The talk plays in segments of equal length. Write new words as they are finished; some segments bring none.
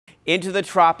Into the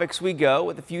tropics we go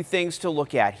with a few things to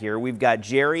look at here. We've got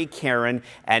Jerry, Karen,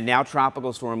 and now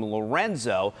tropical storm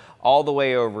Lorenzo all the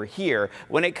way over here.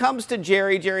 When it comes to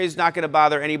Jerry's not going to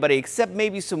bother anybody except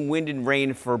maybe some wind and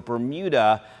rain for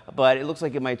Bermuda, but it looks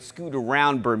like it might scoot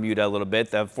around Bermuda a little bit.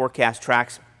 The forecast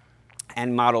tracks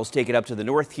and models take it up to the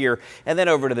north here and then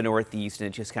over to the northeast, and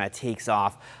it just kind of takes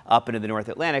off up into the North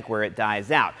Atlantic where it dies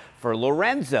out. For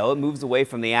Lorenzo, it moves away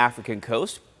from the African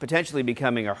coast, potentially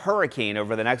becoming a hurricane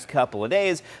over the next couple of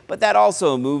days, but that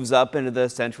also moves up into the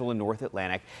central and North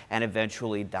Atlantic and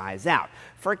eventually dies out.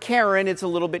 For Karen, it's a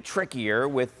little bit trickier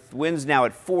with winds now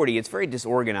at 40. It's very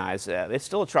disorganized. It's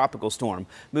still a tropical storm,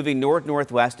 moving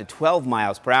north-northwest at 12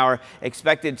 miles per hour,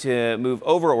 expected to move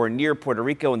over or near Puerto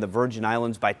Rico and the Virgin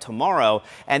Islands by tomorrow.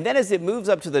 And then as it moves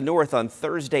up to the north on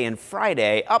Thursday and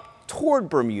Friday, up toward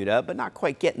Bermuda, but not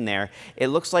quite getting there, it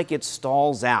looks like it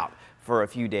stalls out for a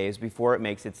few days before it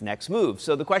makes its next move.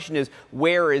 So the question is,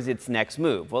 where is its next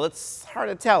move? Well, it's hard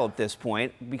to tell at this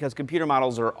point because computer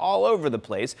models are all over the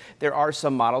place. There are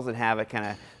some models that have it kind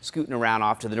of scooting around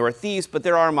off to the northeast, but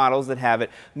there are models that have it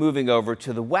moving over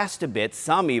to the west a bit,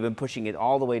 some even pushing it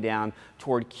all the way down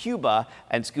toward Cuba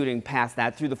and scooting past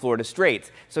that through the Florida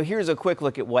Straits. So here's a quick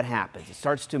look at what happens. It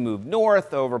starts to move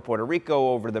north over Puerto Rico,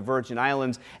 over the Virgin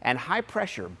Islands, and high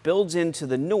pressure builds into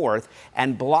the north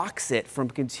and blocks it from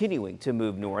continuing to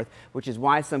move north, which is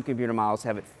why some computer models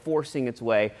have it forcing its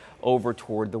way over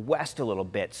toward the west a little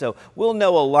bit. So we'll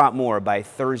know a lot more by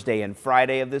Thursday and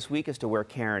Friday of this week as to where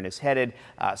Karen is headed.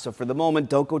 So for the moment,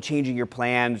 don't go changing your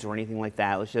plans or anything like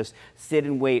that. Let's just sit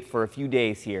and wait for a few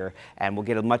days here, and we'll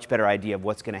get a much better idea of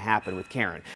what's going to happen with Karen.